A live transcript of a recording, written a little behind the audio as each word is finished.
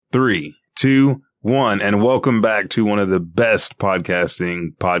3, 2, 1, and welcome back to one of the best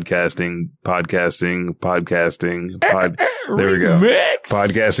podcasting. There we go.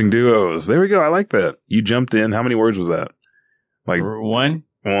 Podcasting duos. There we go. I like that. You jumped in. How many words was that? Like one.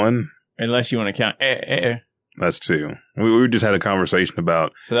 Unless you want to count. That's 2. We just had a conversation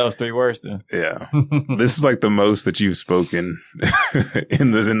about. So that was 3 words then. Yeah. This is like the most that you've spoken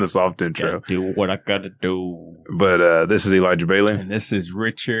in the soft intro. Gotta do what I gotta do. But this is Elijah Bailey. And this is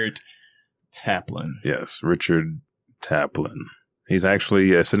Richard Taplin. Yes, Richard Taplin. He's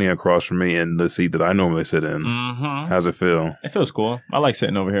actually sitting across from me in the seat that I normally sit in. Mm-hmm. How's it feel? It feels cool. I like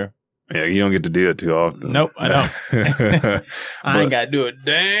sitting over here. Yeah, you don't get to do it too often. Nope, I don't. I ain't got to do a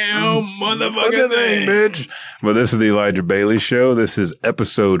damn motherfucking thing, bitch. But this is the Elijah Bailey Show. This is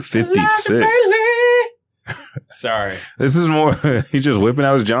episode 56. Sorry. This is more, he's just whipping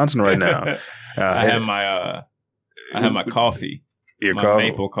out his Johnson right now. I have my coffee. Your my coffee?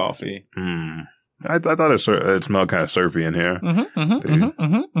 maple coffee. I thought it smelled kind of syrupy in here.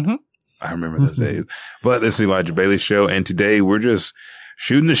 I remember those days. But this is Elijah Bailey Show, and today we're just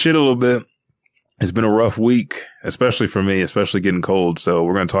shooting the shit a little bit. It's been a rough week, especially for me, especially getting cold. So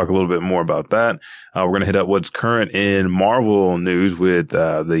we're going to talk a little bit more about that. We're going to hit up what's current in Marvel news with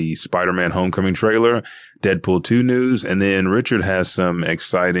the Spider-Man Homecoming trailer, Deadpool 2 news, and then Richard has some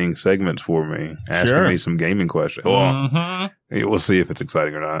exciting segments for me, asking me some gaming questions. Well, we'll see if it's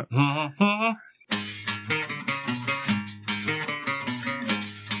exciting or not.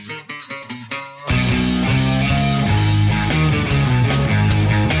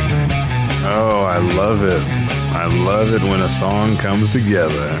 Oh, I love it. I love it when a song comes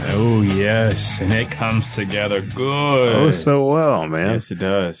together. Oh, yes. And it comes together good. Oh, so well, man. Yes, it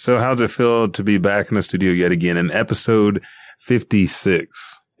does. So how's it feel to be back in the studio yet again in episode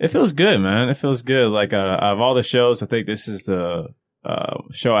 56? It feels good, man. It feels good. Like, out of all the shows, I think this is the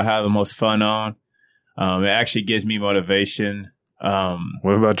show I have the most fun on. It actually gives me motivation.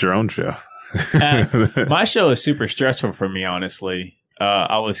 What about your own show? My show is super stressful for me, honestly.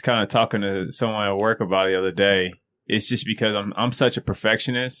 I was kind of talking to someone at work about it the other day. It's just because I'm such a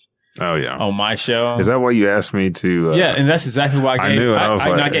perfectionist. Oh yeah, on my show. Is that why you asked me to? Yeah, and that's exactly why I gave.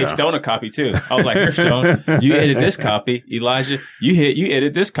 I gave Stone a copy too. I was like, "Here, Stone, you edit this copy. Elijah, you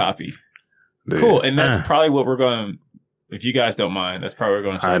edit this copy." Dude. Cool, and that's probably what we're going. If you guys don't mind, that's probably what we're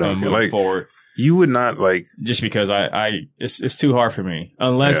going to start moving forward. You would not like just because it's too hard for me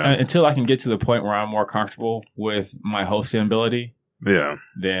until I can get to the point where I'm more comfortable with my hosting ability. Yeah.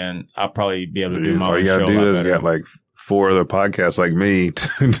 Then I'll probably be able to do my own show. All you got to do is get like 4 other podcasts like me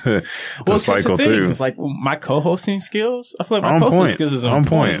to cycle through. Because like my co-hosting skills, I feel like my co-hosting skills is on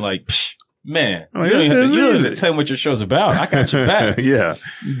point. Like, man, you don't have to tell me what your show's about. I got your back. Yeah.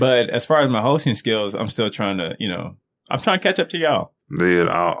 But as far as my hosting skills, I'm still trying to, I'm trying to catch up to y'all. Dude,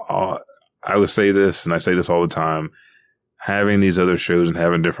 I would say this, and I say this all the time. Having these other shows and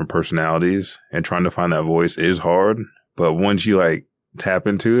having different personalities and trying to find that voice is hard. But once you like tap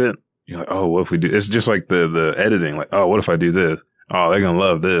into it, you're like, oh, what if we do? It's just like the editing. Like, oh, what if I do this? Oh, they're going to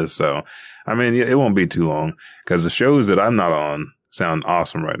love this. So, I mean, it won't be too long because the shows that I'm not on sound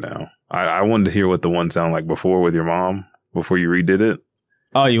awesome right now. I wanted to hear what the one sounded like before with your mom, before you redid it.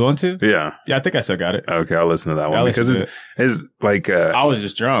 Oh, you want to? Yeah. Yeah, I think I still got it. Okay, I'll listen to that one because it's like, I was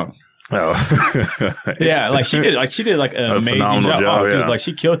just drunk. Oh. Yeah, like she did like an amazing job. Oh, dude, like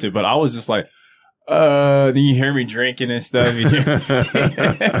she killed it, but I was just like, then you hear me drinking and stuff.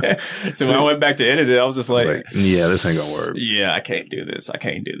 So when I went back to edit it, I was just like, yeah, this ain't gonna work. Yeah, I can't do this.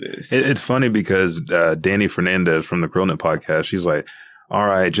 It's funny because Danny Fernandez from the Grillnet podcast, she's like, all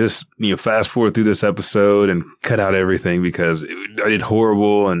right, just, fast forward through this episode and cut out everything because I did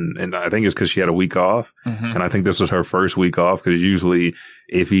horrible. And I think it's because she had a week off. Mm-hmm. And I think this was her first week off because usually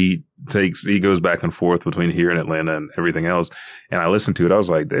if he goes back and forth between here and Atlanta and everything else. And I listened to it. I was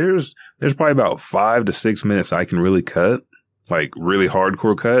like, there's probably about 5 to 6 minutes I can really cut, like really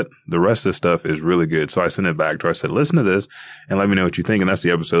hardcore cut. The rest of the stuff is really good. So I sent it back to her. I said, listen to this and let me know what you think. And that's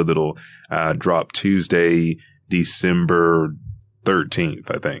the episode that'll drop Tuesday, December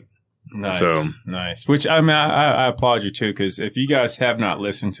 13th, I think. Nice. Which I applaud you too, because if you guys have not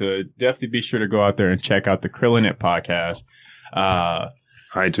listened to it, definitely be sure to go out there and check out the GameInformer podcast.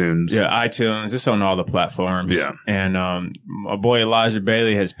 iTunes. Yeah, iTunes. It's on all the platforms. Yeah. And my boy Elijah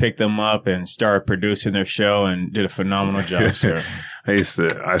Bailey has picked them up and started producing their show and did a phenomenal job, sir. I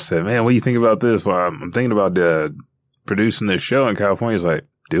said, man, what do you think about this? Well, I'm thinking about producing this show in California. He's like,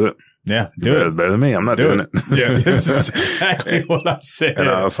 do it. Yeah, do it. Better than me. I'm not doing it. Yeah, this is exactly what I said. And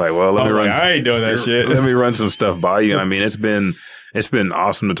I was like, well, I ain't doing that shit. Let me run some stuff by you. I mean, it's been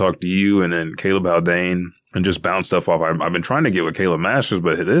awesome to talk to you and then Caleb Haldane. and just bounce stuff off. I've been trying to get with Caleb Masters,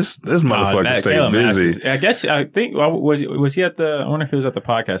 but this motherfucker stayed busy. Masters. I think was he at the? I wonder if he was at the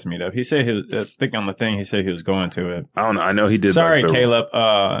podcast meetup. He said he was. I think on the thing he said he was going to it. I don't know. I know he did. Sorry, Caleb.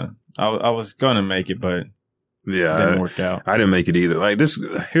 I was gonna make it, but yeah, it didn't work out. I didn't make it either. Like this.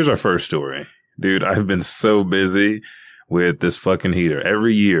 Here's our first story, dude. I've been so busy with this fucking heater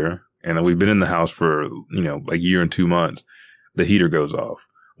every year, and we've been in the house for a year and 2 months. The heater goes off.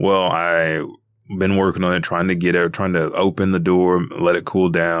 Well, I been working on it, trying to open the door, let it cool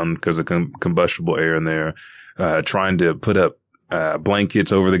down because of combustible air in there, trying to put up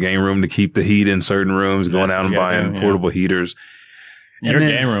blankets over the game room to keep the heat in certain rooms, going out and buying portable heaters. Your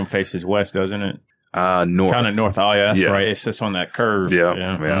game room faces west, doesn't it? North. Kind of north. Oh, yeah, that's right. It's just on that curve.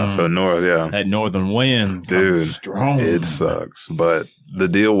 Yeah. So north, yeah. That northern wind. Dude, strong. It sucks. But the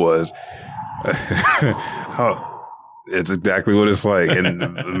deal was, it's exactly what it's like.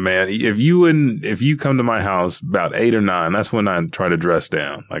 And man, if you come to my house about 8 or 9, that's when I try to dress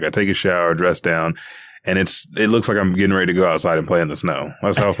down. Like I take a shower, dress down, and it looks like I'm getting ready to go outside and play in the snow.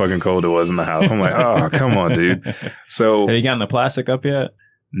 That's how fucking cold it was in the house. I'm like, oh, come on, dude. So have you gotten the plastic up yet?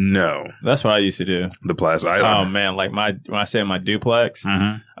 No. That's what I used to do. The plastic. Oh man, like when I say my duplex,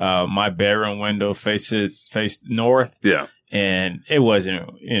 my bedroom window faced north. Yeah. And it wasn't,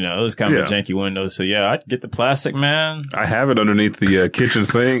 it was kind of a janky window. So yeah, I'd get the plastic, man. I have it underneath the kitchen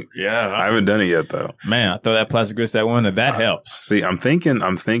sink. Yeah. I haven't done it yet though. Man, I throw that plastic against that window. That helps. See, I'm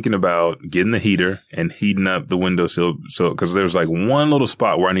thinking about getting the heater and heating up the windowsill. So, cause there's like one little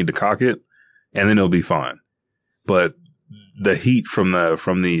spot where I need to cock it and then it'll be fine. But the heat from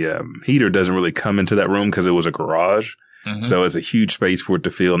the heater doesn't really come into that room because it was a garage. Mm-hmm. So it's a huge space for it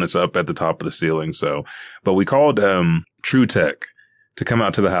to fill and it's up at the top of the ceiling. So, but we called, True Tech to come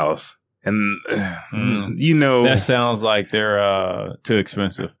out to the house. And, that sounds like they're, too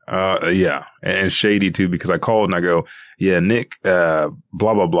expensive. Yeah. And shady too, because I called and I go, yeah, Nick, blah,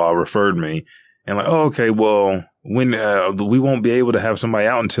 blah, blah referred me. And like, oh, okay, well, when, we won't be able to have somebody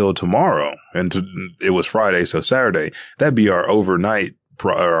out until tomorrow. And it was Friday. So Saturday, that'd be our overnight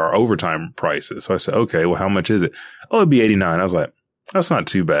our overtime prices. So I said, okay, well, how much is it? Oh, it'd be $89. I was like, that's not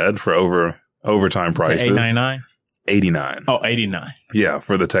too bad for overtime prices. $8.99? $89. Oh, $89. Yeah,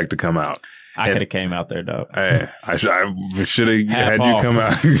 for the tech to come out. I could have came out there, though. I should have had you come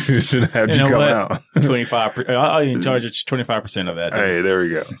out. Should have had you come out. 25%. I'll even charge you 25% of that. Hey, there we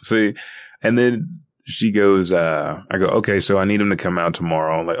go. See, and then she goes, I go, okay, so I need him to come out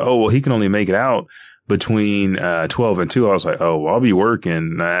tomorrow. I'm like, oh, well, he can only make it out between 12 and 2. I was like, oh, well, I'll be working.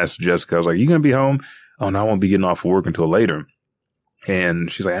 And I asked Jessica, I was like, you going to be home? Oh, no, I won't be getting off of work until later. And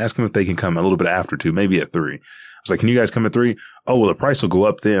she's like, ask them if they can come a little bit after 2, maybe at 3. I was like, can you guys come at 3? Oh, well, the price will go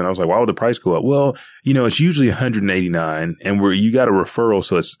up then. I was like, why would the price go up? Well, it's usually $189 and you got a referral,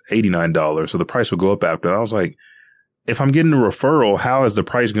 so it's $89. So the price will go up after. And I was like, if I'm getting a referral, how is the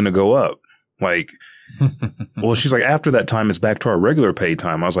price going to go up? Like, well, she's like, after that time, it's back to our regular pay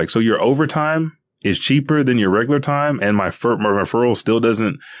time. I was like, so your overtime is cheaper than your regular time, and my referral still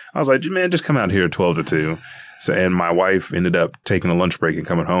doesn't. I was like, man, just come out here at 12 to 2. So, and my wife ended up taking a lunch break and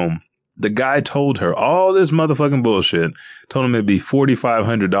coming home. The guy told her all this motherfucking bullshit, told him it'd be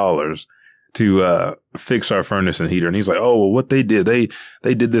 $4,500 to fix our furnace and heater. And he's like, oh, well, what they did,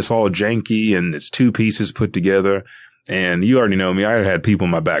 they did this all janky and it's 2 pieces put together. And you already know me. I had people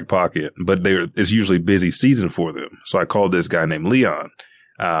in my back pocket, but it's usually busy season for them. So I called this guy named Leon.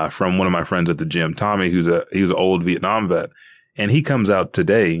 From one of my friends at the gym, Tommy, he was an old Vietnam vet. And he comes out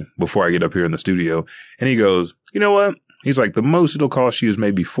today before I get up here in the studio and he goes, you know what? He's like, the most it'll cost you is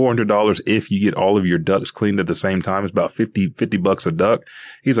maybe $400 if you get all of your ducts cleaned at the same time. It's about $50 a duct.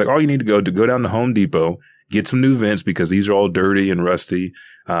 He's like, all you need to go down to Home Depot, get some new vents because these are all dirty and rusty.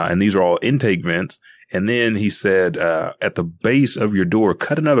 And these are all intake vents. And then he said, at the base of your door,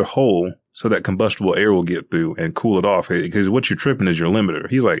 cut another hole so that combustible air will get through and cool it off. Because what you're tripping is your limiter.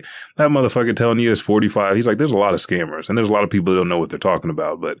 He's like, that motherfucker telling you it's 45. He's like, there's a lot of scammers and there's a lot of people that don't know what they're talking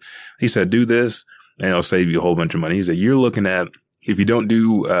about. But he said, do this and it'll save you a whole bunch of money. He said, you're looking at, if you don't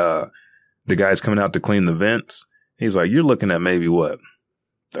do, the guys coming out to clean the vents, he's like, you're looking at maybe what,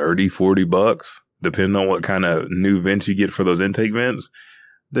 $30-$40, depending on what kind of new vents you get for those intake vents.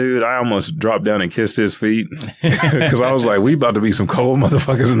 Dude, I almost dropped down and kissed his feet because I was like, we about to be some cold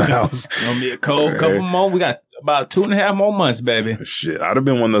motherfuckers in the house. Gonna be a cold couple more. We got about 2.5 more months, baby. Shit, I'd have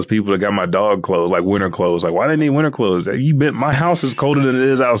been one of those people that got my dog clothes, like winter clothes. Like, why they need winter clothes? My house is colder than it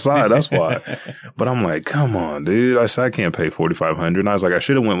is outside. That's why. But I'm like, come on, dude. I said, I can't pay $4,500. And I was like, I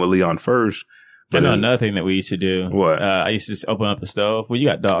should have went with Leon first. I know another thing that we used to do. What? I used to just open up the stove. Well, you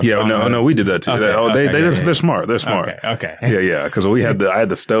got dogs. Yeah, no, we did that too. Okay, They're smart. They're smart. Okay. Yeah. Because I had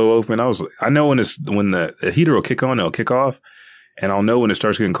the stove open. I know when the heater will kick on, it'll kick off, and I'll know when it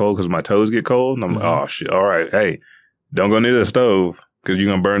starts getting cold because my toes get cold. And I'm like, oh shit! All right, hey, don't go near the stove because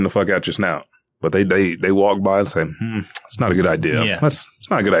you're gonna burn the fuck out your snout. But they walk by and say, it's not a good idea. Yeah. It's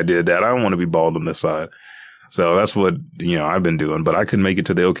not a good idea, Dad. I don't want to be bald on this side. So that's what, I've been doing. But I couldn't make it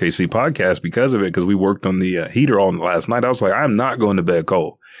to the OKC podcast because of it, because we worked on the heater all last night. I was like, I'm not going to bed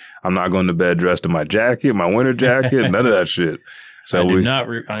cold. I'm not going to bed dressed in my jacket, my winter jacket, none of that shit. So I do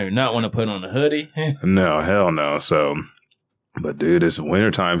not want to put on a hoodie. No, hell no. So, but dude, it's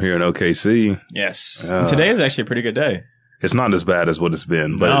wintertime here in OKC. Yes. Today is actually a pretty good day. It's not as bad as what it's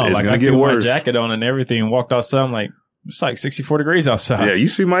been, but it's going to get worse. I put my jacket on and everything and walked outside. I'm like, it's like 64 degrees outside. Yeah, you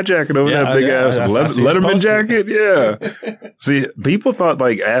see my jacket over that big ass Letterman jacket? Yeah. See, people thought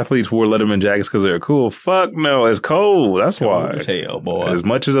like athletes wore Letterman jackets because they're cool. Fuck no, it's cold. That's why. Hell, boy. As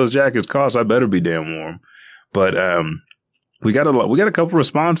much as those jackets cost, I better be damn warm. But we got a couple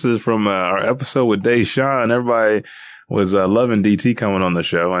responses from our episode with Deshaun. Everybody was loving DT coming on the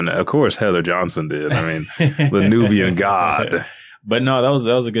show, and of course Heather Johnson did. I mean, the Nubian god. But no, that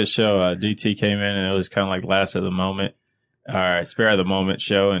was a good show. DT came in and it was kind of like last of the moment, spare of the moment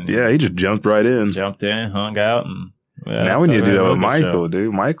show. And yeah, he just jumped right in. Jumped in, hung out. And now we need to do that with Michael,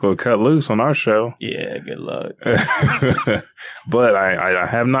 dude. Michael cut loose on our show. Yeah, good luck. But I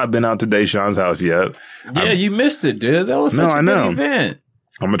have not been out to Deshaun's house yet. Yeah, you missed it, dude. That was such a good event.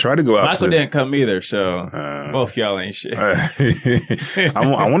 I'm going to try to go out. Michael didn't come either, so both y'all ain't shit.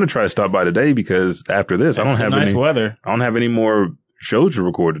 I want to try to stop by today because after this, I don't have any weather. I don't have any more shows to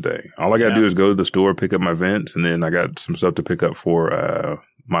record today. All I got to do is go to the store, pick up my vents, and then I got some stuff to pick up for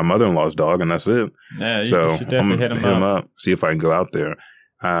my mother-in-law's dog, and that's it. Yeah, you should definitely hit him up. See if I can go out there.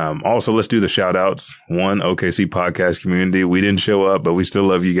 Also, let's do the shout outs. One, OKC podcast community. We didn't show up, but we still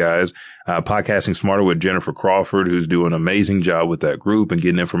love you guys. Podcasting Smarter with Jennifer Crawford, who's doing an amazing job with that group and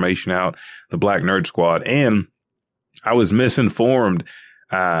getting information out. The Black Nerd Squad. And I was misinformed.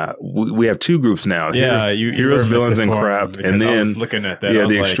 We have two groups now. Yeah, Heroes, Villains, and Crap. And then I was looking at that. Yeah,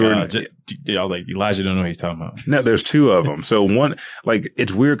 the extraordinary. Like Elijah don't know what he's talking about. No, there's two of them. So one, like,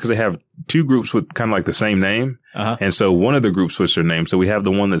 it's weird because they have two groups with kind of like the same name. And so one of the groups switched their name. So we have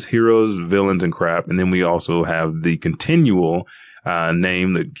the one that's Heroes, Villains, and Crap. And then we also have the continual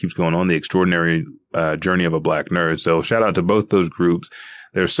name that keeps going on, the Extraordinary Journey of a Black Nerd. So shout out to both those groups.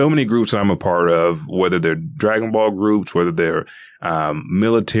 There's so many groups I'm a part of, whether they're Dragon Ball groups, whether they're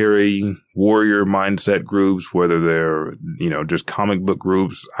military warrior mindset groups, whether they're, just comic book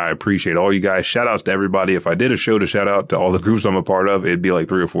groups. I appreciate all you guys. Shout outs to everybody. If I did a show to shout out to all the groups I'm a part of, it'd be like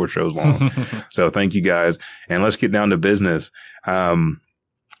 3 or 4 shows long. So thank you guys. And let's get down to business. One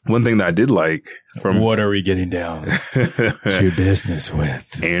thing that I did like from what are we getting down to business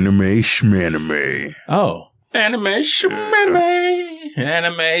with? Anime Shmanime. Oh. Animation anime.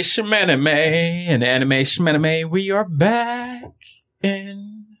 We are back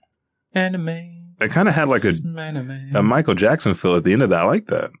in anime. It kind of had like a Michael Jackson feel at the end of that. I like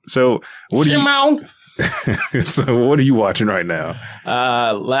that. So what are you watching right now?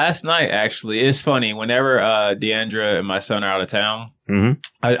 Last night, actually, it's funny. Whenever Deandra and my son are out of town,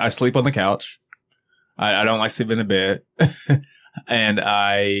 I sleep on the couch. I don't like sleeping in the bed, and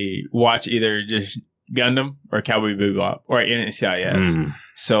I watch either just Gundam or Cowboy Bebop or NCIS.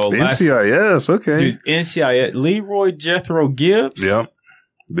 So NCIS, okay, dude, NCIS. Leroy Jethro Gibbs. Yep,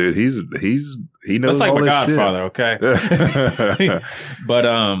 dude, he knows. That's like all my godfather, shit. Okay. But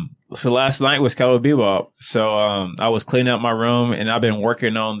so last night was Cowboy Bebop. So I was cleaning up my room and I've been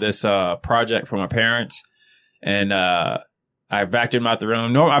working on this project for my parents, and I vacuumed out the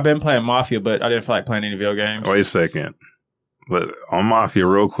room. I've been playing Mafia, but I didn't feel like playing any video games. Wait a second, but on Mafia,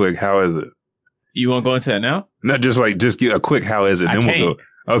 real quick, how is it? You want to go into that now? No, just give a quick how is it, then we'll go.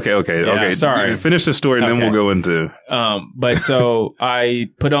 Okay. Sorry. Finish the story, and then we'll go into. But so I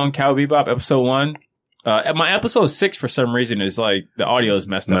put on Cowboy Bebop episode 1. My episode 6 for some reason is like the audio is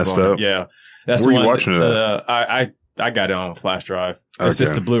messed up. Yeah, that's where you watching it at? I got it on a flash drive. It's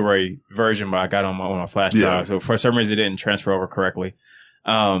just the Blu-ray version, but I got it on my flash drive. So for some reason, it didn't transfer over correctly.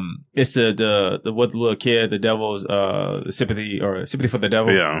 It's the what the little kid, the devil's the sympathy for the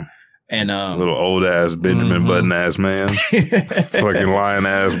devil. Yeah. And little old ass Benjamin Button ass man, fucking lion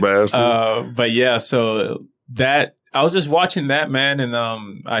ass bastard. But yeah, so that I was just watching that, man, and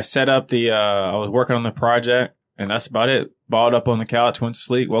I set up I was working on the project, and that's about it. Balled up on the couch, went to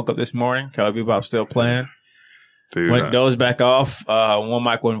sleep, woke up this morning, Cowboy Bebop still playing. Dude, dozed back off. One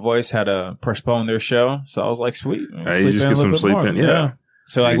Mic, One Voice had to postpone their show, so I was like, sweet. Hey, you just get some sleep in, yeah.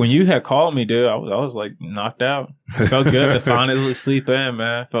 So like when you had called me, dude, I was like knocked out. It felt good to finally sleep in,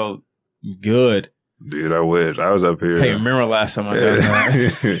 man. It felt good. Dude, I wish I was up here. Can't remember last time I got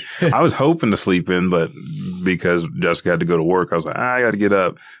that. I was hoping to sleep in, but because Jessica had to go to work, I was like, I got to get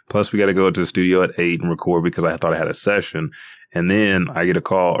up. Plus, we got to go to the studio at 8 and record because I thought I had a session. And then I get a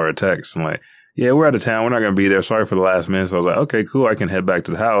call or a text and like, yeah, we're out of town. We're not going to be there. Sorry for the last minute. So I was like, okay, cool. I can head back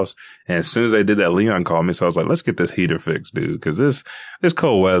to the house. And as soon as they did that, Leon called me. So I was like, let's get this heater fixed, dude, because this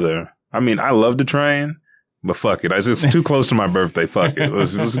cold weather. I mean, I love to train, but fuck it. It's too close to my birthday. Fuck it.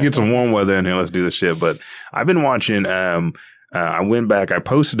 Let's get some warm weather in here. Let's do this shit. But I've been watching, I went back. I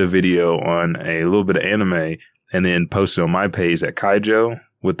posted a video on a little bit of anime and then posted on my page at Kaijo.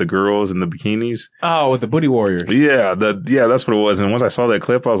 With the girls in the bikinis. Oh, with the booty warriors. Yeah, that's what it was. And once I saw that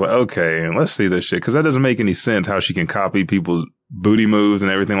clip, I was like, okay, let's see this shit. Because that doesn't make any sense how she can copy people's booty moves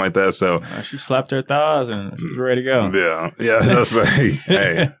and everything like that. So she slapped her thighs and she's ready to go. Yeah, that's like,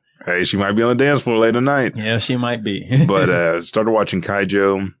 hey, she might be on the dance floor late tonight. Yeah, she might be. But started watching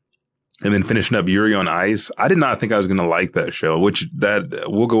Kaijo. And then finishing up Yuri on Ice. I did not think I was going to like that show, which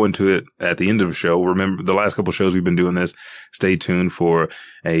we'll go into it at the end of the show. Remember the last couple of shows we've been doing this. Stay tuned for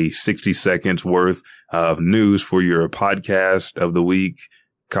a 60 seconds worth of news for your podcast of the week,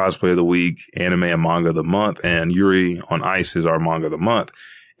 cosplay of the week, anime and manga of the month. And Yuri on Ice is our manga of the month.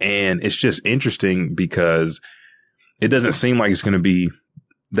 And it's just interesting because it doesn't seem like it's going to be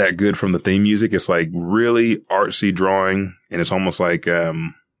that good from the theme music. It's like really artsy drawing and it's almost like,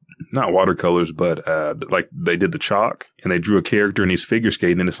 not watercolors, but like they did the chalk and they drew a character and he's figure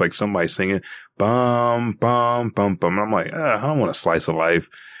skating and it's like somebody singing bum, bum, bum, bum. I'm like, I don't want a slice of life,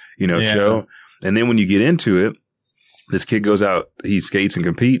 show. And then when you get into it, this kid goes out, he skates and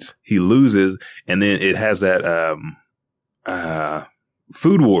competes, he loses, and then it has that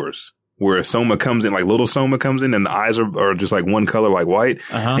Food Wars. Where Soma comes in, like little Soma comes in and the eyes are just like one color, like white.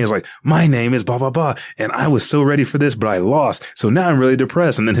 And he's like, my name is blah, blah, blah. And I was so ready for this, but I lost. So now I'm really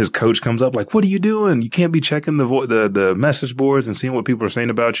depressed. And then his coach comes up like, what are you doing? You can't be checking the message boards and seeing what people are saying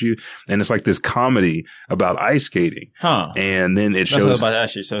about you. And it's like this comedy about ice skating. And then it shows. That's what I was about to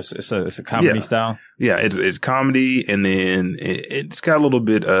ask you. So it's a comedy style? Yeah, it's comedy. And then it's got a little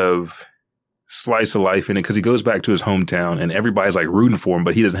bit of slice of life in it because he goes back to his hometown and everybody's like rooting for him,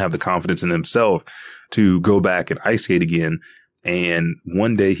 but he doesn't have the confidence in himself to go back and ice skate again. And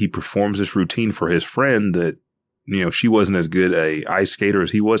one day he performs this routine for his friend that, she wasn't as good a ice skater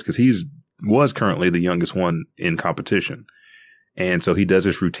as he was because was currently the youngest one in competition. And so he does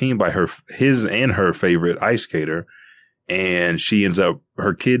this routine by his and her favorite ice skater. And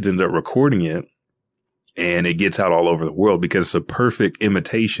her kids end up recording it. And it gets out all over the world because it's a perfect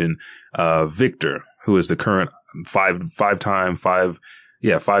imitation of Victor, who is the current five-time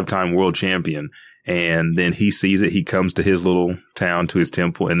world champion. And then he sees it. He comes to his little town, to his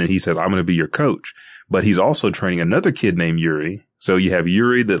temple, and then he says, I'm going to be your coach. But he's also training another kid named Yuri. So you have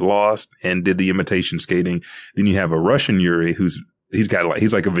Yuri that lost and did the imitation skating. Then you have a Russian Yuri he's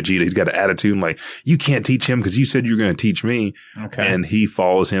like a Vegeta. He's got an attitude like, you can't teach him because you said you're going to teach me. Okay. And he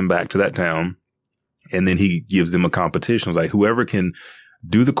follows him back to that town. And then he gives them a competition. It's like, whoever can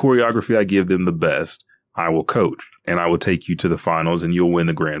do the choreography I give them the best, I will coach. And I will take you to the finals and you'll win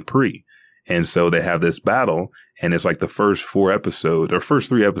the Grand Prix. And so they have this battle. And it's like the first 3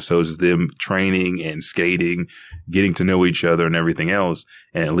 episodes is them training and skating, getting to know each other and everything else.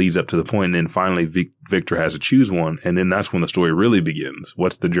 And it leads up to the point. And then finally Victor has to choose one. And then that's when the story really begins.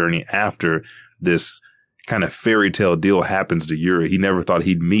 What's the journey after this kind of fairy tale deal happens to Yuri? He never thought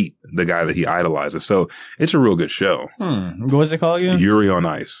he'd meet the guy that he idolizes. So it's a real good show. What's it called again? Yuri on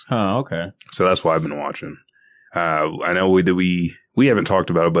Ice. Oh, okay. So that's why I've been watching. I know that we haven't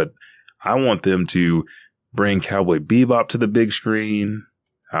talked about it, but I want them to bring Cowboy Bebop to the big screen.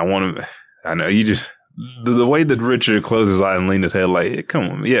 I know you just, the way that Richard closes his eye and leans his head like,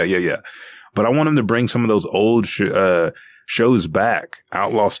 come on. Yeah. But I want him to bring some of those old shows back.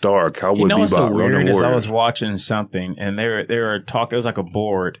 Outlaw Star, Cowboy Bebop. What's so weird is I was watching something and they were talking. It was like a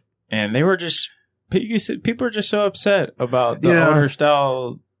board, and they were just people are just so upset about the older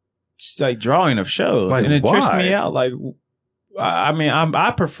style like drawing of shows, like, and it trips me out. Like, I mean,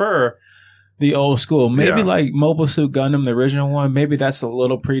 I prefer the old school. Maybe like Mobile Suit Gundam, the original one. Maybe that's a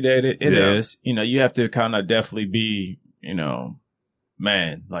little predated. It is. You have to kind of definitely be,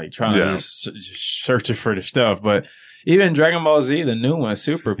 man, like trying to just searching for the stuff, but. Even Dragon Ball Z, the new one,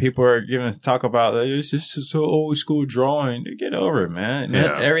 Super, people are talk about it's just so old school drawing. Get over it, man.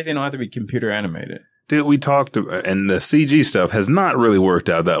 Everything don't have to be computer animated. Dude, we talked, and the CG stuff has not really worked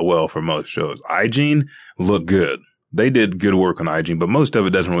out that well for most shows. iGene looked good. They did good work on iGene, but most of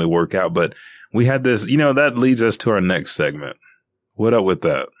it doesn't really work out. But we had this, that leads us to our next segment. What up with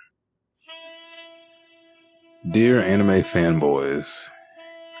that? Dear anime fanboys,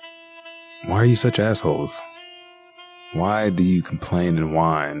 why are you such assholes? Why do you complain and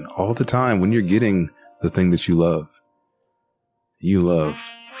whine all the time when you're getting the thing that you love? You love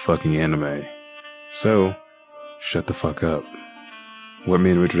fucking anime. So, shut the fuck up. What me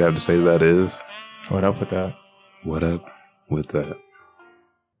and Richard have to say to that is... What up with that? What up with that?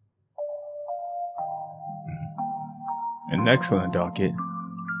 And next on the docket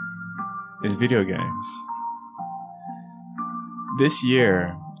is video games. This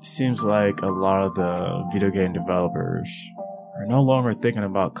year, seems like a lot of the video game developers are no longer thinking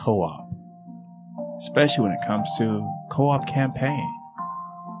about co-op, especially when it comes to co-op campaign.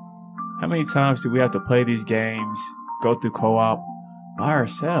 How many times do we have to play these games, go through co-op by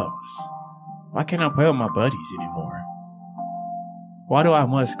ourselves? Why can't I play with my buddies anymore? Why do I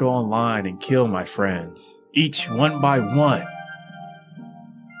must go online and kill my friends, each one by one?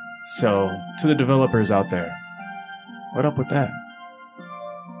 So, to the developers out there, what up with that?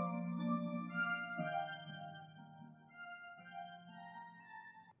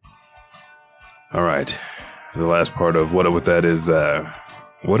 All right. The last part of what up with that is,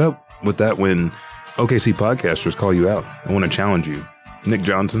 what up with that when OKC podcasters call you out and want to challenge you? Nick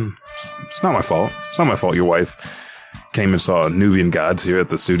Johnson, it's not my fault. It's not my fault your wife came and saw Nubian Gods here at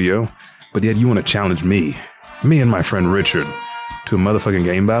the studio, but yet you want to challenge me and my friend Richard to a motherfucking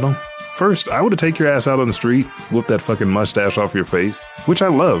game battle? First, I would have taken your ass out on the street, whoop that fucking mustache off your face, which I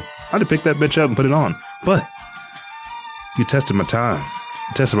love. I'd have picked that bitch up and put it on. But you tested my time.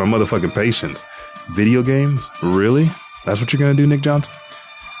 You tested my motherfucking patience. Video games? Really? That's what you're going to do, Nick Johnson?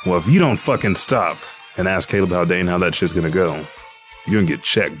 Well, if you don't fucking stop and ask Caleb Haldane how that shit's going to go, you're going to get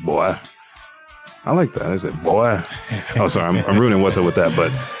checked, boy. I like that. I said, boy. Oh, sorry. I'm ruining what's up with that.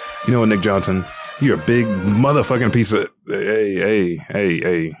 But you know what, Nick Johnson? You're a big motherfucking piece of... Hey.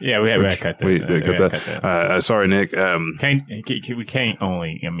 Yeah, we had to cut that. Sorry, Nick. We can't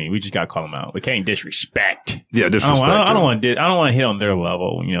only... I mean, we just got to call them out. We can't disrespect. Yeah, disrespect. I don't want to hit on their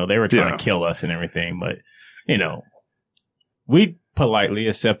level. You know, they were trying to kill us and everything. But, you know, we politely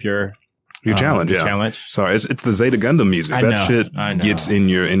accept your challenge. Challenge. Sorry, it's the Zeta Gundam music. That shit gets in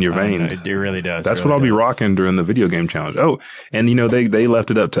your veins. It really does. That's what I'll be rocking during the video game challenge. Oh, and you know they left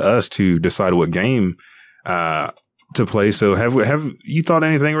it up to us to decide what game to play. So have you thought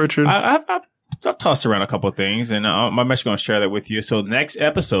anything, Richard? I've tossed around a couple of things, and I'm actually going to share that with you. So next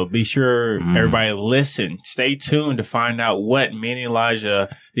episode, be sure everybody listen, stay tuned to find out what me and the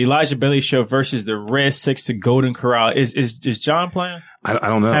Elijah Bailey show versus the Red Six to Golden Corral is John playing? I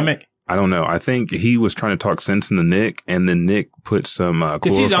don't know. Hammock? I don't know. I think he was trying to talk sense into Nick, and then Nick put some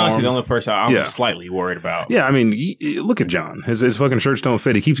because he's honestly the only person I'm slightly worried about. Yeah, I mean, look at John. His fucking shirts don't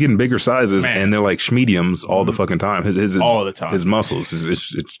fit. He keeps getting bigger sizes, and they're like schmediums all the fucking time. All the time. His muscles,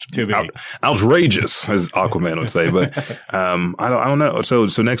 it's too big. Outrageous, as Aquaman would say. But I don't know. So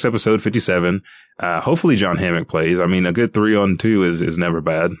next episode 57. Hopefully John Hammock plays. I mean, a good 3-on-2 is never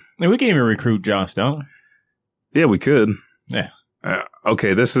bad. I mean, we can even recruit John Stone. Yeah, we could. Yeah.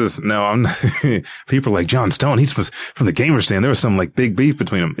 Okay, I'm people are like, John Stone, he's from the Gamer Stand. There was some like big beef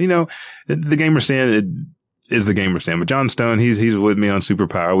between them. You know, the Gamer Stand is the Gamer Stand, but John Stone, he's with me on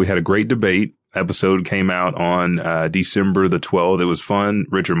Superpower. We had a great debate. Episode came out on December the 12th. It was fun.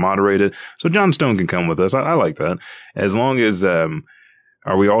 Richard moderated. So John Stone can come with us. I like that. As long as, are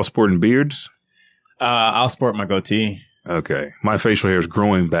we all sporting beards? I'll sport my goatee. Okay. My facial hair is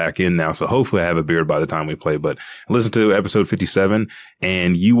growing back in now, so hopefully I have a beard by the time we play. But listen to episode 57,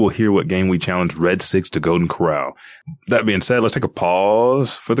 and you will hear what game we challenged Red 6 to Golden Corral. That being said, let's take a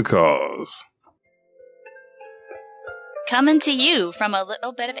pause for the cause. Coming to you from a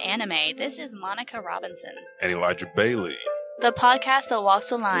little bit of anime, this is Monica Robinson. And Elijah Bailey. The podcast that walks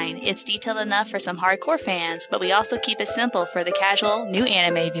the line. It's detailed enough for some hardcore fans, but we also keep it simple for the casual, new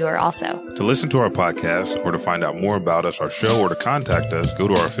anime viewer also. To listen to our podcast, or to find out more about us, our show, or to contact us, go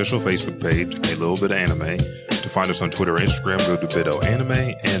to our official Facebook page, A Little Bit of Anime. To find us on Twitter or Instagram, go to Bido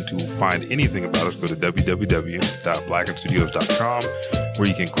Anime. And to find anything about us, go to www.blackenstudios.com, where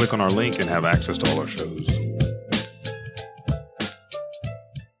you can click on our link and have access to all our shows.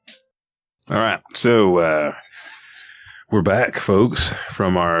 All right, so we're back, folks,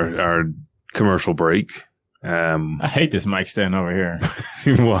 from our commercial break. I hate this mic stand over here.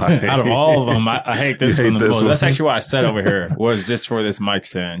 Why? Out of all of them, I hate this one the most. That's actually why I sat over here, was just for this mic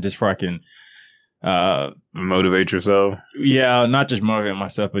stand, just so I can motivate yourself. Yeah, not just motivate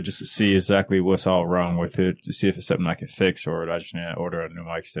myself, but just to see exactly what's all wrong with it, to see if it's something I can fix, or I just need to order a new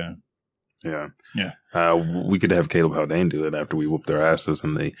mic stand. Yeah. Yeah. We could have Caleb Haldane do it after we whoop their asses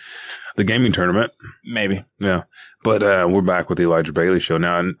in the gaming tournament. Maybe. Yeah. But we're back with the Elijah Bailey Show.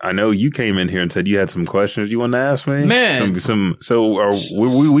 Now, I know you came in here and said you had some questions you wanted to ask me. Man.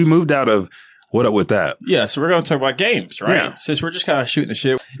 We moved out of what up with that? Yeah, so we're going to talk about games, right? Yeah. Since we're just kind of shooting the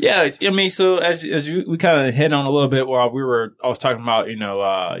shit. Yeah, I mean, so as we kind of hit on a little bit while I was talking about,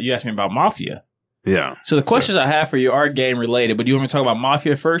 you asked me about Mafia. Yeah. So the questions I have for you are game related, but do you want me to talk about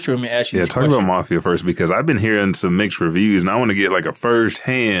Mafia first, or want me to ask you? Yeah, talk about Mafia first, because I've been hearing some mixed reviews, and I want to get like a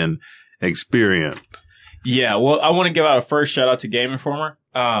first-hand experience. Yeah, well, I want to give out a first shout out to GameInformer,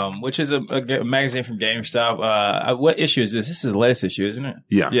 which is a magazine from GameStop. What issue is this? This is the latest issue, isn't it?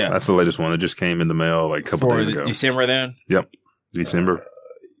 Yeah, that's the latest one. It just came in the mail like a couple days ago. December then? Yep, December.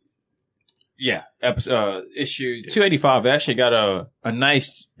 Yeah, issue 285. They actually got a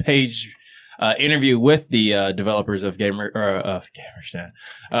nice page interview with the developers of the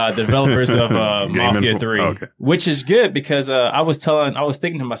developers of Mafia 3, which is good because I was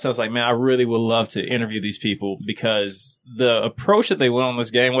thinking to myself, like, man, I really would love to interview these people because the approach that they went on this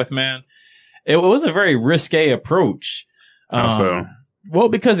game with, man, it was a very risque approach. Well,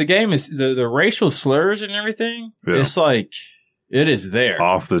 because the game is the racial slurs and everything. Yeah. It's like. It is there.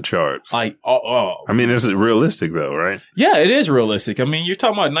 Off the charts. Like, I mean, it's realistic though, right? Yeah, it is realistic. I mean, you're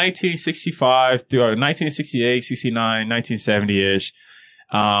talking about 1965 through 1968, 69, 1970-ish.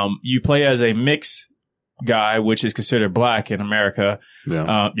 You play as a mixed guy, which is considered black in America.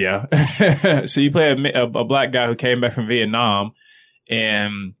 Yeah. So you play a black guy who came back from Vietnam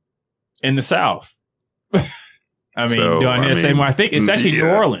and in the South. I mean, I think it's actually New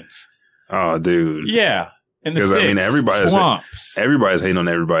Orleans. Oh, dude. Yeah. Because I mean, everybody's hating on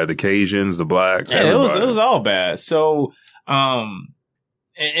everybody. The Cajuns, the blacks. Yeah, it was all bad. So,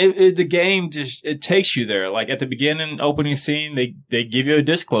 the game it takes you there. Like at the beginning, opening scene, they give you a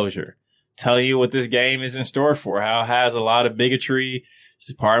disclosure, tell you what this game is in store for. How it has a lot of bigotry.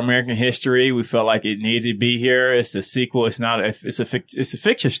 It's a part of American history. We felt like it needed to be here. It's a sequel. It's not. It's a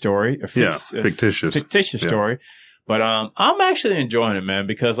fictitious story. Fictitious story. But I'm actually enjoying it, man,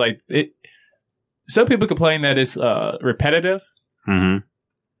 because like it. Some people complain that it's repetitive. Mm-hmm.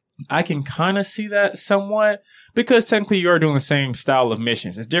 I can kind of see that somewhat because technically you are doing the same style of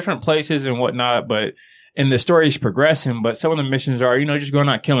missions. It's different places and whatnot, and the story is progressing. But some of the missions are, just going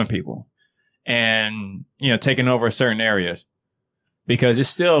out killing people and taking over certain areas because it's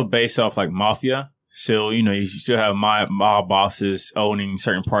still based off like Mafia. So you still have mob bosses owning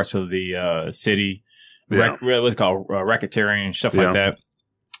certain parts of the city. Yeah. What's called racketeering and stuff like that.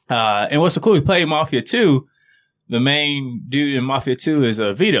 And what's so cool, we played Mafia 2. The main dude in Mafia 2 is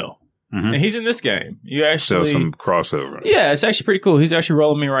Vito. Mm-hmm. And he's in this game. You actually... So some crossover. Yeah, it's actually pretty cool. He's actually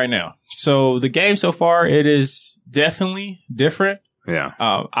rolling me right now. So the game so far, it is definitely different. Yeah.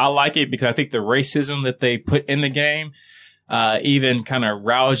 I like it because I think the racism that they put in the game even kind of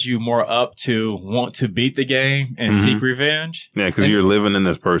rouse you more up to want to beat the game and seek revenge. Yeah, because you're living in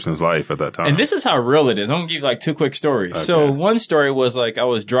this person's life at that time. And this is how real it is. I'm going to give you like two quick stories. Okay. So one story was like I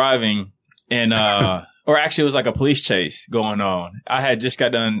was driving and, or actually it was like a police chase going on. I had just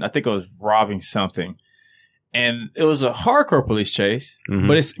got done, I think I was robbing something. And it was a hardcore police chase,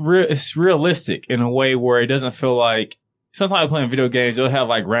 but it's realistic in a way where it doesn't feel like sometimes playing video games, they'll have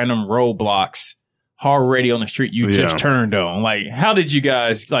like random roadblocks already on the street you just turned on. Like, how did you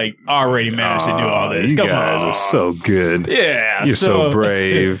guys like already manage to do all this? You guys are so good. Yeah. You're so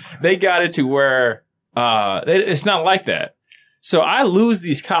brave. They got it to where it's not like that. So I lose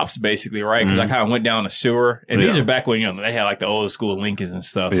these cops basically, right? Because I kind of went down the sewer. And these are back when, they had like the old school Lincolns and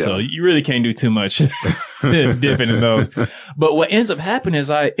stuff. Yeah. So you really can't do too much dipping in those. But what ends up happening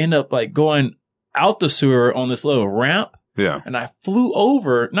is I end up like going out the sewer on this little ramp. Yeah. And I flew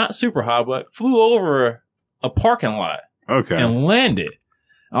over, not super high, but flew over a parking lot. Okay. And landed.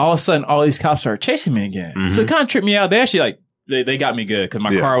 All of a sudden, all these cops started chasing me again. So it kind of tripped me out. They actually they got me good because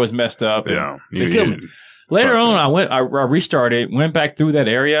my car was messed up. And they killed me. Later on, I restarted, went back through that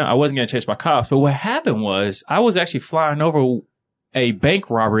area. I wasn't getting chased by cops. But what happened was I was actually flying over a bank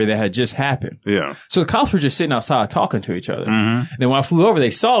robbery that had just happened. Yeah. So the cops were just sitting outside talking to each other. And then when I flew over, they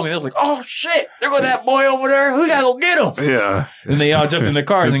saw me. They was like, "Oh shit, there goes that boy over there. We gotta go get him." Yeah. And they all jumped in their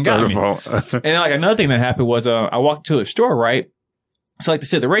cars and got me. And then, like another thing that happened was I walked to a store, right? So like I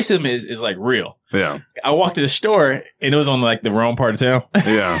said, the racism is like real. Yeah. I walked to the store and it was on like the wrong part of town.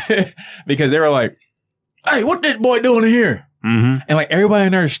 Yeah. Because they were like, "Hey, what this boy doing here?" And like everybody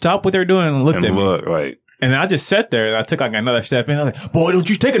in there stopped what they're doing and looked at me. Right. And I just sat there and I took like another step in. I was like, "Boy, don't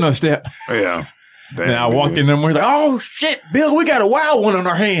you take another step." Yeah. Damn, and I walked in there and was like, "Oh shit, Bill, we got a wild one on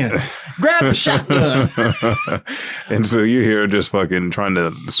our hand." grab the shotgun. And so you're here just fucking trying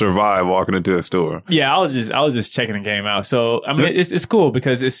to survive walking into a store. Yeah, I was just checking the game out. So I mean, it's cool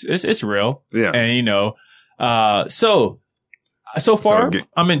because it's real. Yeah, and so far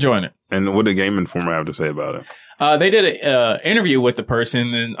I'm enjoying it. And what did GameInformer have to say about it? They did an interview with the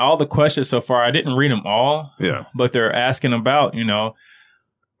person, and all the questions so far, I didn't read them all. Yeah. But they're asking about,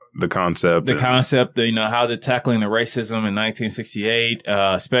 the concept. How's it tackling the racism in 1968,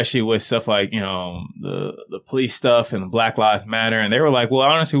 especially with stuff like, the police stuff and Black Lives Matter. And they were like, well,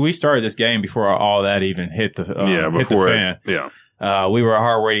 honestly, we started this game before all that even hit the fan. We were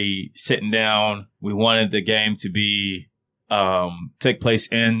already sitting down. We wanted the game to be, take place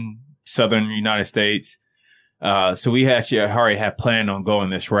in Southern United States. So we actually already had planned on going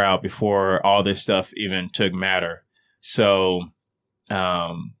this route before all this stuff even took matter. So,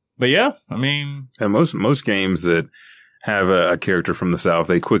 but yeah, I mean, and most games that have a character from the South,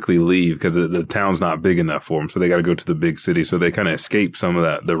 they quickly leave because the town's not big enough for them. So they got to go to the big city. So they kind of escape some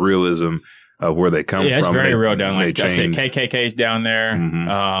of the realism of where they come from. Yeah, it's very real down. Like I said, KKK's down there.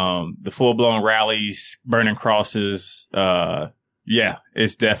 Mm-hmm. The full blown rallies, burning crosses. Yeah,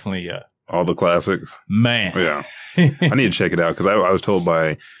 it's definitely all the classics. Man. Yeah. I need to check it out because I was told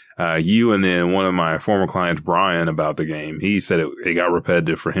by you and then one of my former clients, Brian, about the game. He said it got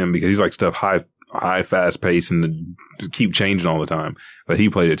repetitive for him because he's like stuff high, fast pace and keep changing all the time. But he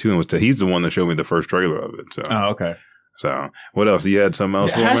played it too. And he's the one that showed me the first trailer of it. So. Oh, okay. So what else? You had something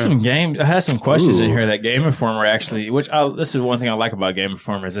else? I had some questions in here that Game Informer actually, this is one thing I like about Game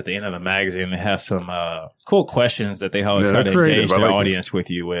Informer is at the end of the magazine, they have some cool questions that they always try to engage the audience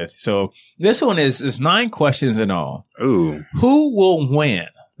with you with. So this one is 9 questions in all. Ooh. Who will win?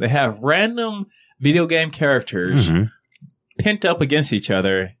 They have random video game characters pent up against each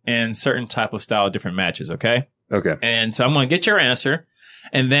other in certain type of style, different matches. Okay. Okay. And so I'm going to get your answer.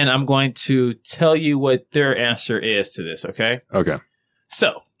 And then I'm going to tell you what their answer is to this, okay? Okay.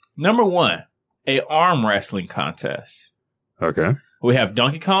 So, number 1, a arm wrestling contest. Okay. We have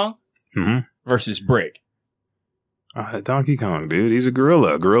Donkey Kong versus Brick. Donkey Kong, dude. He's a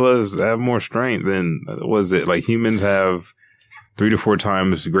gorilla. Gorillas have more strength than, like humans have 3 to 4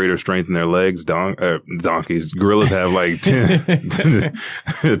 times greater strength in their legs. Donkeys. Gorillas have like 10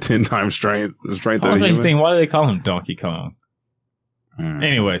 times strength of a human. Why do they call him Donkey Kong?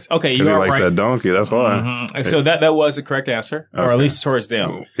 Anyways, okay, you are right. Because he likes that donkey, that's why. So that was the correct answer, or at least towards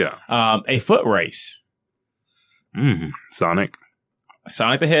them. Yeah. A foot race. Sonic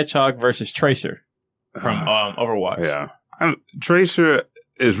the Hedgehog versus Tracer from Overwatch. Yeah. Tracer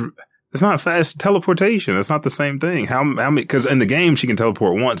it's not fast teleportation. It's not the same thing. How many? Because in the game she can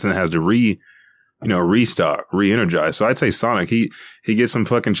teleport once and it has to restock, re-energize. So I'd say Sonic, he gets some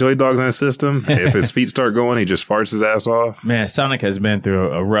fucking chili dogs in his system. If his feet start going, he just farts his ass off. Man, Sonic has been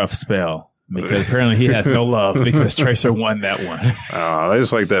through a rough spell because apparently he has no love because Tracer won that one. They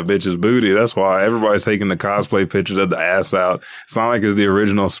just like that bitch's booty. That's why everybody's taking the cosplay pictures of the ass out. Sonic is the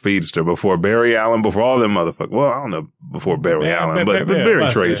original speedster before Barry Allen, before all them motherfuckers. Well, I don't know before Barry Allen, but Barry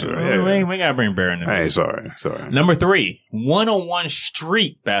Tracer. Yeah. We gotta bring Barry in Hey, sorry. Number 3, 1-on-1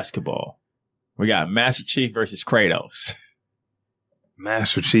 street basketball. We got Master Chief versus Kratos.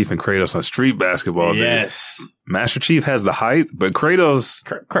 Master Chief and Kratos on street basketball. Yes. Dude. Master Chief has the height, but Kratos.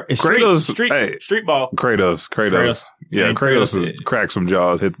 Street ball. Kratos. Yeah, Kratos cracked some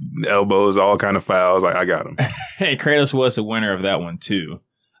jaws, hit elbows, all kind of fouls. I got him. Hey, Kratos was the winner of that one too.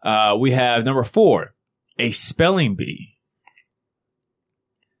 We have number 4, a spelling bee.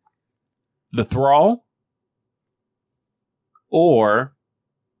 The Thrall or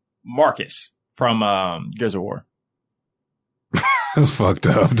Marcus from Gears of War. That's fucked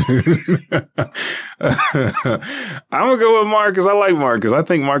up, dude. I'm gonna go with Marcus. I like Marcus. I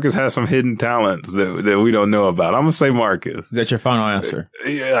think Marcus has some hidden talents that we don't know about. I'm gonna say Marcus. Is that your final answer?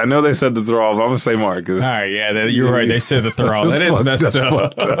 Yeah, I know they said the Thrall, but I'm gonna say Marcus. All right, yeah, you're right. They said the Thrall. That is messed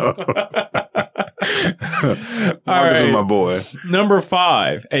up. Marcus is my boy. Number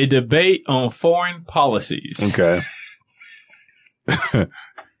 5, a debate on foreign policies. Okay.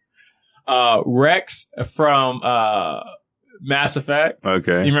 Rex from Mass Effect.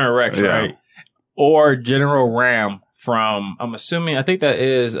 Okay. You remember Rex, right? Or General Ram from, I'm assuming, I think that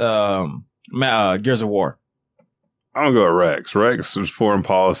is Gears of War. I'm going to go with Rex. Rex's foreign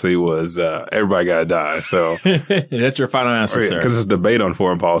policy was everybody got to die. So that's your final answer, sir. Because it's a debate on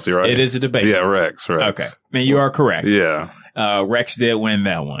foreign policy, right? It is a debate. Yeah, Rex. Okay. And you are correct. Yeah. Rex did win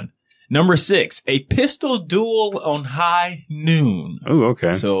that one. Number 6, a pistol duel on High Noon. Oh,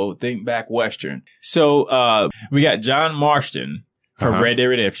 okay. So think back Western. So we got John Marston from Red Dead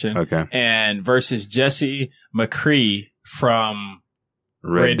Redemption. Okay. And versus Jesse McCree from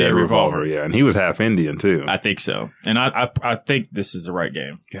Red Dead Revolver. Yeah, and he was half Indian too. I think so, and I think this is the right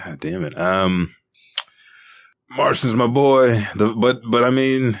game. God damn it. Marston's my boy, but I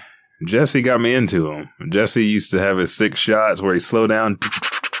mean, Jesse got me into him. Jesse used to have his 6 shots where he slowed down,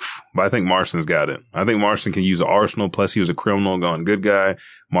 but I think Marston's got it. I think Marston can use the arsenal. Plus, he was a criminal going good guy.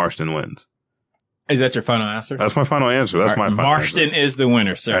 Marston wins. Is that your final answer? That's my final answer. That's my final Marston answer. Is the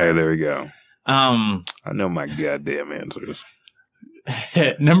winner, sir. Hey, there we go. I know my goddamn answers.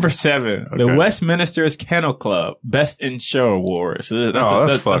 Number 7, okay. The Westminster's Kennel Club Best in Show Award. So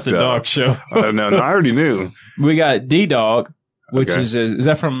that's a dog show. No, I already knew. We got D-Dog, which is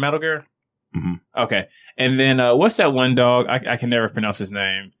that from Metal Gear? Mm-hmm. Okay. And then what's that one dog? I can never pronounce his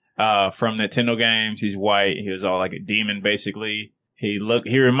name. From Nintendo games. He's white. He was all like a demon, basically. He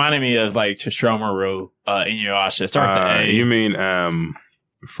reminded me of like Chishromaru, Inuyasha. Start with the A. You mean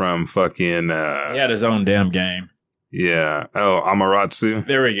from fucking he had his own damn game. Yeah. Oh, Amaterasu.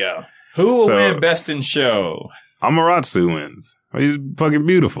 There we go. Who will win Best in Show? Amaterasu wins. He's fucking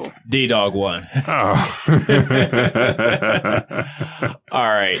beautiful. D-Dog won. Oh. All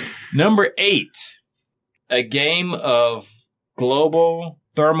right. Number 8. A game of global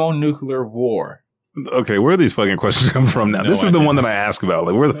thermonuclear war. Okay, where are these fucking questions come from now? This is the one that I ask about.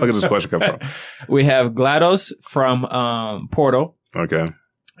 Like, where the fuck does this question come from? We have GLaDOS from Portal. Okay.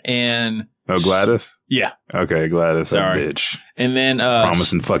 And GLaDOS? Yeah. Okay, GLaDOS, that bitch. And then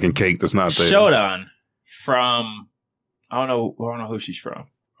promising fucking cake that's not there. Shodan from I don't know who she's from.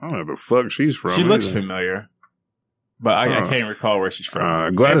 I don't know where the fuck she's from. She looks familiar. But I can't recall where she's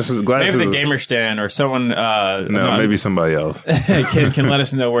from. GLaDOS maybe the Gamer Stand or someone. Maybe somebody else can let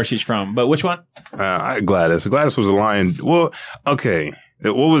us know where she's from. But which one? GLaDOS. GLaDOS was a lion. Well, okay.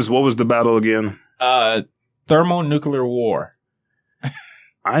 What was the battle again? Thermonuclear war.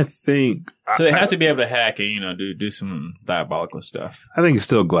 I think so. They have to be able to hack and do some diabolical stuff. I think it's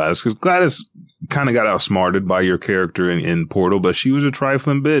still GLaDOS because GLaDOS kind of got outsmarted by your character in Portal, but she was a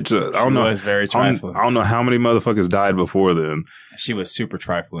trifling bitch. I don't know. She was very trifling. I don't know how many motherfuckers died before then. She was super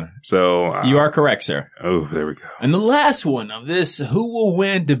trifling. So you are correct, sir. Oh, there we go. And the last one of this "Who will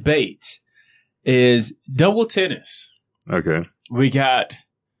win" debate is double tennis. Okay, we got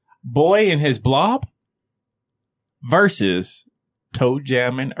Boy and his Blob versus Toe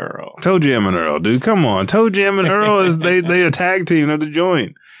Jam and Earl. Toe Jam and Earl, dude. Come on. Toe Jam and Earl is they a tag team of the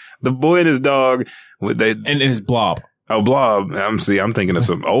joint. The boy and his dog. And his Blob. Oh, Blob. I'm thinking of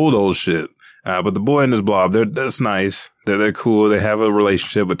some old shit. But the boy and his Blob, that's nice. They're cool. They have a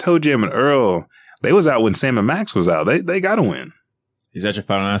relationship. But Toe Jam and Earl, they was out when Sam and Max was out. They got to win. Is that your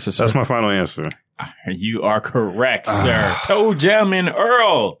final answer, sir? That's my final answer. You are correct, sir. Toe Jam and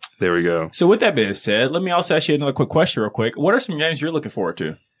Earl. There we go. So with that being said, let me also ask you another quick question real quick. What are some games you're looking forward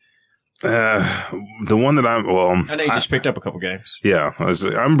to? The one that I know you just picked up a couple games. Yeah.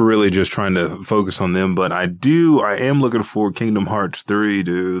 I'm really just trying to focus on them, but I am looking forward to Kingdom Hearts 3,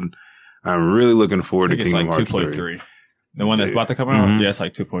 dude. I'm really looking forward to Kingdom Hearts 3. It's like 2.3. The one that's about to come out? Mm-hmm. Yeah, it's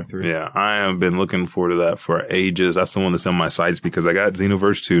like 2.3. Yeah, I have been looking forward to that for ages. That's the one that's on my sites because I got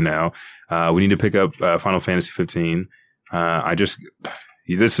Xenoverse 2 now. We need to pick up Final Fantasy 15.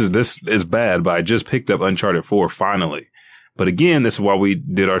 This is bad, but I just picked up Uncharted 4 finally. But again, this is why we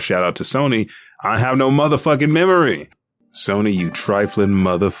did our shout out to Sony. I have no motherfucking memory. Sony, you trifling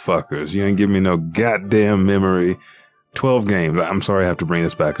motherfuckers. You ain't give me no goddamn memory. 12 games. I'm sorry I have to bring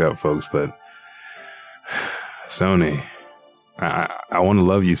this back up, folks, but Sony, I want to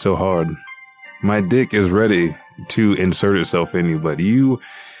love you so hard. My dick is ready to insert itself in you, but you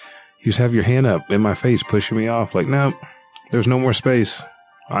just have your hand up in my face, pushing me off like, nope, there's no more space.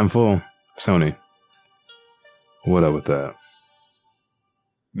 I'm full. Sony, what up with that?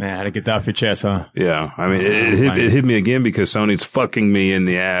 Man, I had to get that off your chest, huh? Yeah. I mean, it hit me again because Sony's fucking me in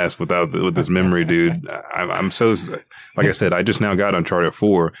the ass with this memory, dude. I'm so, like I said, I just now got Uncharted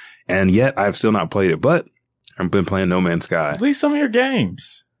 4 and yet I've still not played it, but I've been playing No Man's Sky. At least some of your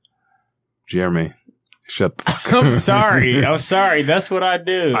games. Jeremy, shut the fuck up. I'm sorry. That's what I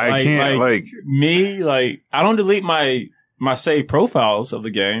do. I can't, I don't delete my save profiles of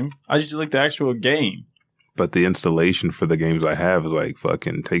the game. I just delete the actual game. But the installation for the games I have is like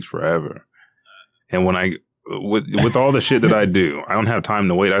fucking takes forever. And when with all the shit that I do, I don't have time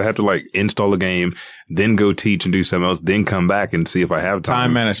to wait. I have to like install a game, then go teach and do something else, then come back and see if I have time.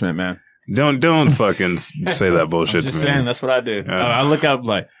 Time management, man. Don't fucking say that bullshit I'm to me. Just saying, that's what I do. I look up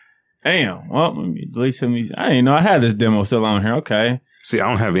like, damn, well, let me delete some of these. I didn't know I had this demo still on here. Okay. See, I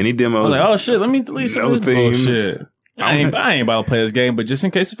don't have any demos. I was like, oh shit, let me delete some of this bullshit. I ain't about to play this game, but just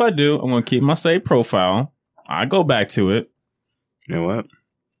in case if I do, I'm going to keep my save profile. I go back to it. You know what?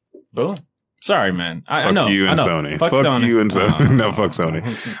 Boom. Sorry, man. I know. You and Sony. Fuck Sony. You and Sony. No, fuck Sony.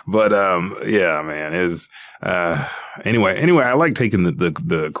 But, yeah, man, anyway, I like taking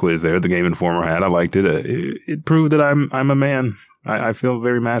the quiz there. The Game Informer had. I liked it. It proved that I'm a man. I feel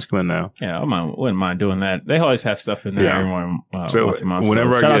very masculine now. Yeah, I wouldn't mind doing that. They always have stuff in there every once a month.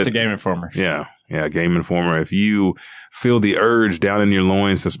 Whenever shout out to Game Informer. Yeah, Game Informer. If you feel the urge down in your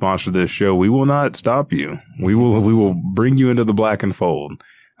loins to sponsor this show, we will not stop you. We will bring you into the blackened fold.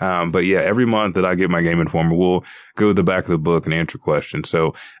 But yeah, every month that I get my Game Informer, we'll go to the back of the book and answer questions.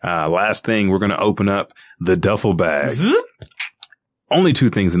 So, last thing, we're going to open up the duffel bag. Only 2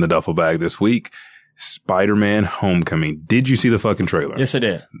 things in the duffel bag this week. Spider-Man Homecoming. Did you see the fucking trailer? Yes, I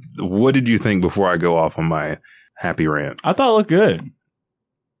did. What did you think before I go off on my happy rant? I thought it looked good.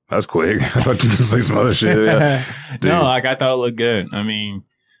 That's quick. I thought you were going to say some other shit. Yeah. No, I thought it looked good. I mean,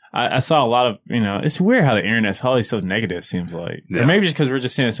 I saw a lot of, it's weird how the internet's always so negative, it seems like. Yeah. Or maybe just because we're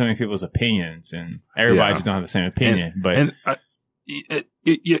just seeing so many people's opinions and everybody just don't have the same opinion.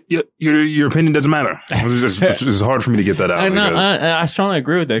 Your opinion doesn't matter. It's hard for me to get that out. I strongly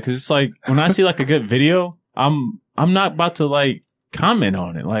agree with that because it's like when I see like a good video, I'm not about to like comment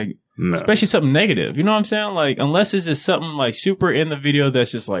on it. Like, especially something negative. You know what I'm saying? Like, unless it's just something like super in the video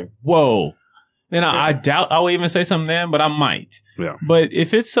that's just like, whoa. Then I doubt I will even say something then, but I might. Yeah. But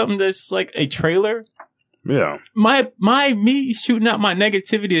if it's something that's like a trailer, yeah. Me shooting out my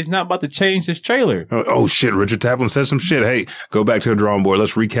negativity is not about to change this trailer. Oh shit, Richard Taplin said some shit. Hey, go back to the drawing board.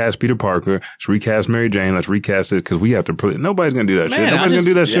 Let's recast Peter Parker. Let's recast Mary Jane. Let's recast it because we have to put it. Nobody's going to do that shit. Nobody's going to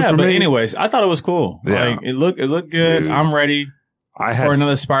do that shit for me. But anyways, I thought it was cool. Yeah. Like, it looked good. Dude, I'm ready for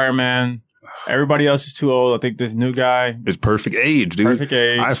another Spider-Man. Everybody else is too old. I think this new guy is perfect age, dude. Perfect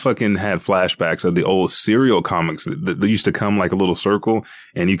age. I fucking had flashbacks of the old serial comics that used to come like a little circle,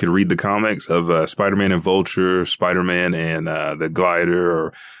 and you could read the comics of Spider-Man and Vulture, Spider-Man and the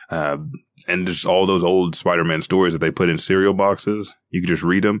Glider, and just all those old Spider-Man stories that they put in cereal boxes. You could just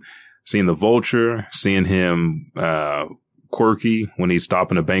read them. Seeing the Vulture, seeing him quirky when he's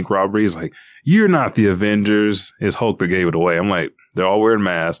stopping a bank robbery. He's like, "You're not the Avengers." It's Hulk that gave it away. I'm like, they're all wearing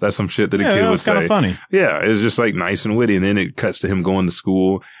masks. That's some shit that a kid would say. Kind of funny. Yeah, it's just like nice and witty. And then it cuts to him going to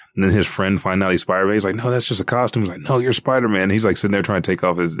school. And then his friend find out he's Spider-Man. He's like, "No, that's just a costume." He's like, "No, you're Spider-Man." And he's like sitting there trying to take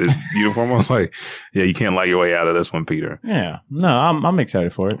off his uniform. I was like, yeah, you can't lie your way out of this one, Peter. Yeah. No, I'm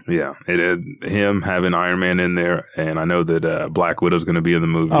excited for it. Yeah. Him having Iron Man in there. And I know that Black Widow's going to be in the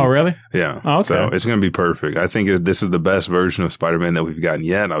movie. Oh, really? Yeah. Oh, okay. So it's going to be perfect. I think this is the best version of Spider-Man that we've gotten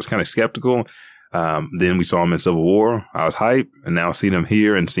yet. I was kind of skeptical. Then we saw him in Civil War. I was hyped, and now seeing him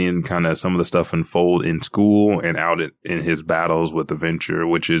here and seeing kind of some of the stuff unfold in school and out in his battles with the Venture,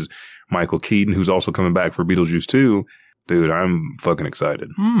 which is Michael Keaton, who's also coming back for Beetlejuice 2. Dude, I'm fucking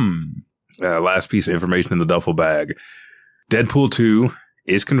excited. Last piece of information in the duffel bag. Deadpool 2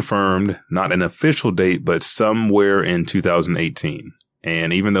 is confirmed, not an official date, but somewhere in 2018.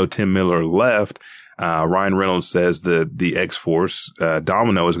 And even though Tim Miller left, Ryan Reynolds says that the X-Force,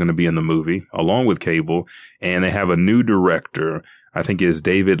 Domino, is going to be in the movie along with Cable, and they have a new director. I think is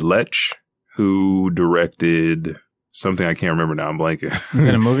David Leitch, who directed something I can't remember now. I'm blanking. Is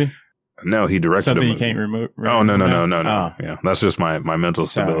it a movie? No, he directed something a you movie. Can't remove. Oh no. Oh. Yeah, that's just my mental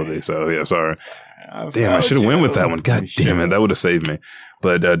stability. So yeah, sorry. Damn, I should have went with that one. God damn it, that would have saved me.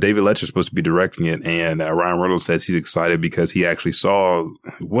 But David Leitch is supposed to be directing it, and Ryan Reynolds says he's excited because he actually saw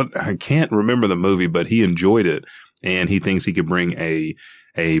I can't remember the movie, but he enjoyed it, and he thinks he could bring a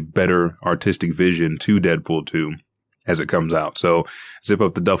better artistic vision to Deadpool 2 as it comes out. So zip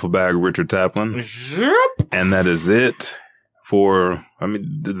up the duffel bag, Richard Taplin, and that is it for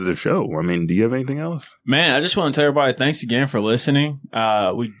the show. Do you have anything else? Man, I just want to tell everybody thanks again for listening.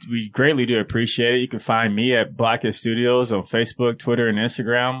 We greatly do appreciate it. You can find me at Blackest Studios on Facebook, Twitter, and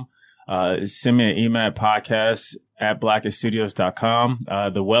Instagram. Send me an email at podcast@blackeststudios.com.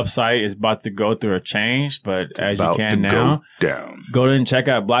 The website is about to go through a change, but as you can now, go and check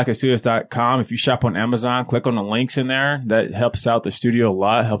out blackeststudios.com. If you shop on Amazon, click on the links in there. That helps out the studio a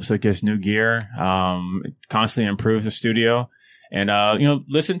lot, helps us get new gear, it constantly improves the studio. And,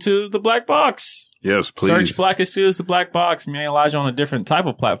 listen to the Black Box. Yes, please. Search Blackest Studios, the Black Box. Me and Elijah on a different type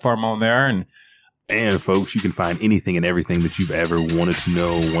of platform on there. And folks, you can find anything and everything that you've ever wanted to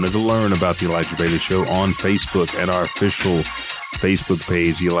know, wanted to learn about The Elijah Bailey Show on Facebook at our official Facebook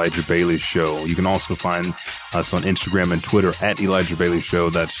page, The Elijah Bailey Show. You can also find us on Instagram and Twitter at Elijah Bailey Show.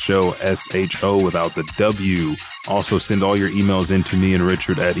 That's show, SHO without the W. Also send all your emails in to me and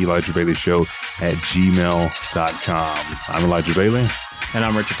Richard at ElijahBaileyShow@gmail.com. I'm Elijah Bailey. And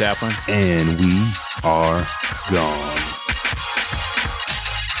I'm Richard Taplin. And we are gone.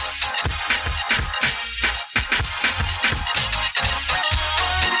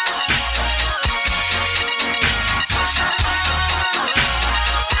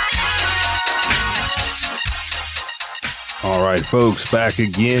 right, folks, back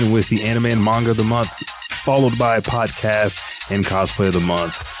again with the anime and manga of the month, followed by podcast and cosplay of the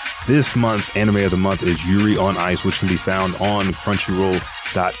month. This month's anime of the month is Yuri on Ice, which can be found on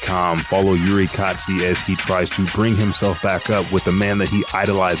Crunchyroll.com. Follow Yuri Katsuki as he tries to bring himself back up with the man that he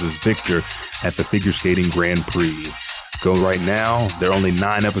idolizes, Victor, at the Figure Skating Grand Prix. Go right now. They're only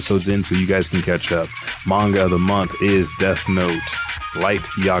 9 episodes in, so you guys can catch up. Manga of the month is Death Note. Light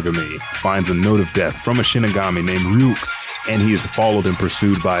Yagami finds a note of death from a Shinigami named Ryuk, and he is followed and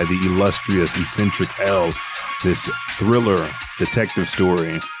pursued by the illustrious eccentric L. This thriller detective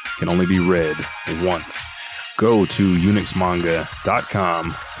story can only be read once. Go to unixmanga.com,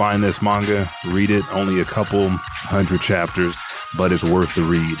 find this manga, read it, only a couple 100 chapters, but it's worth the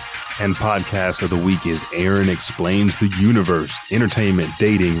read. And podcast of the week is Aaron Explains the Universe. Entertainment,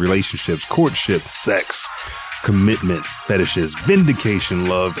 dating, relationships, courtship, sex, commitment, fetishes, vindication,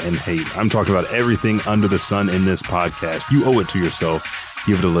 love, and hate. I'm talking about everything under the sun in this podcast. You owe it to yourself.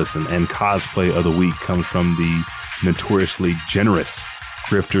 Give it a listen. And cosplay of the week comes from the notoriously generous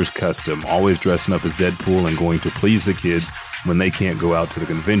Grifter's Custom, always dressing up as Deadpool and going to please the kids when they can't go out to the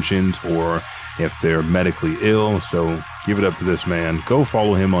conventions or if they're medically ill. So give it up to this man. Go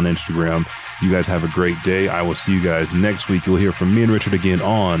follow him on Instagram. You guys have a great day. I will see you guys next week. You'll hear from me and Richard again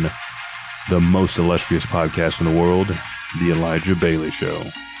on the most illustrious podcast in the world, The Elijah Bailey Show.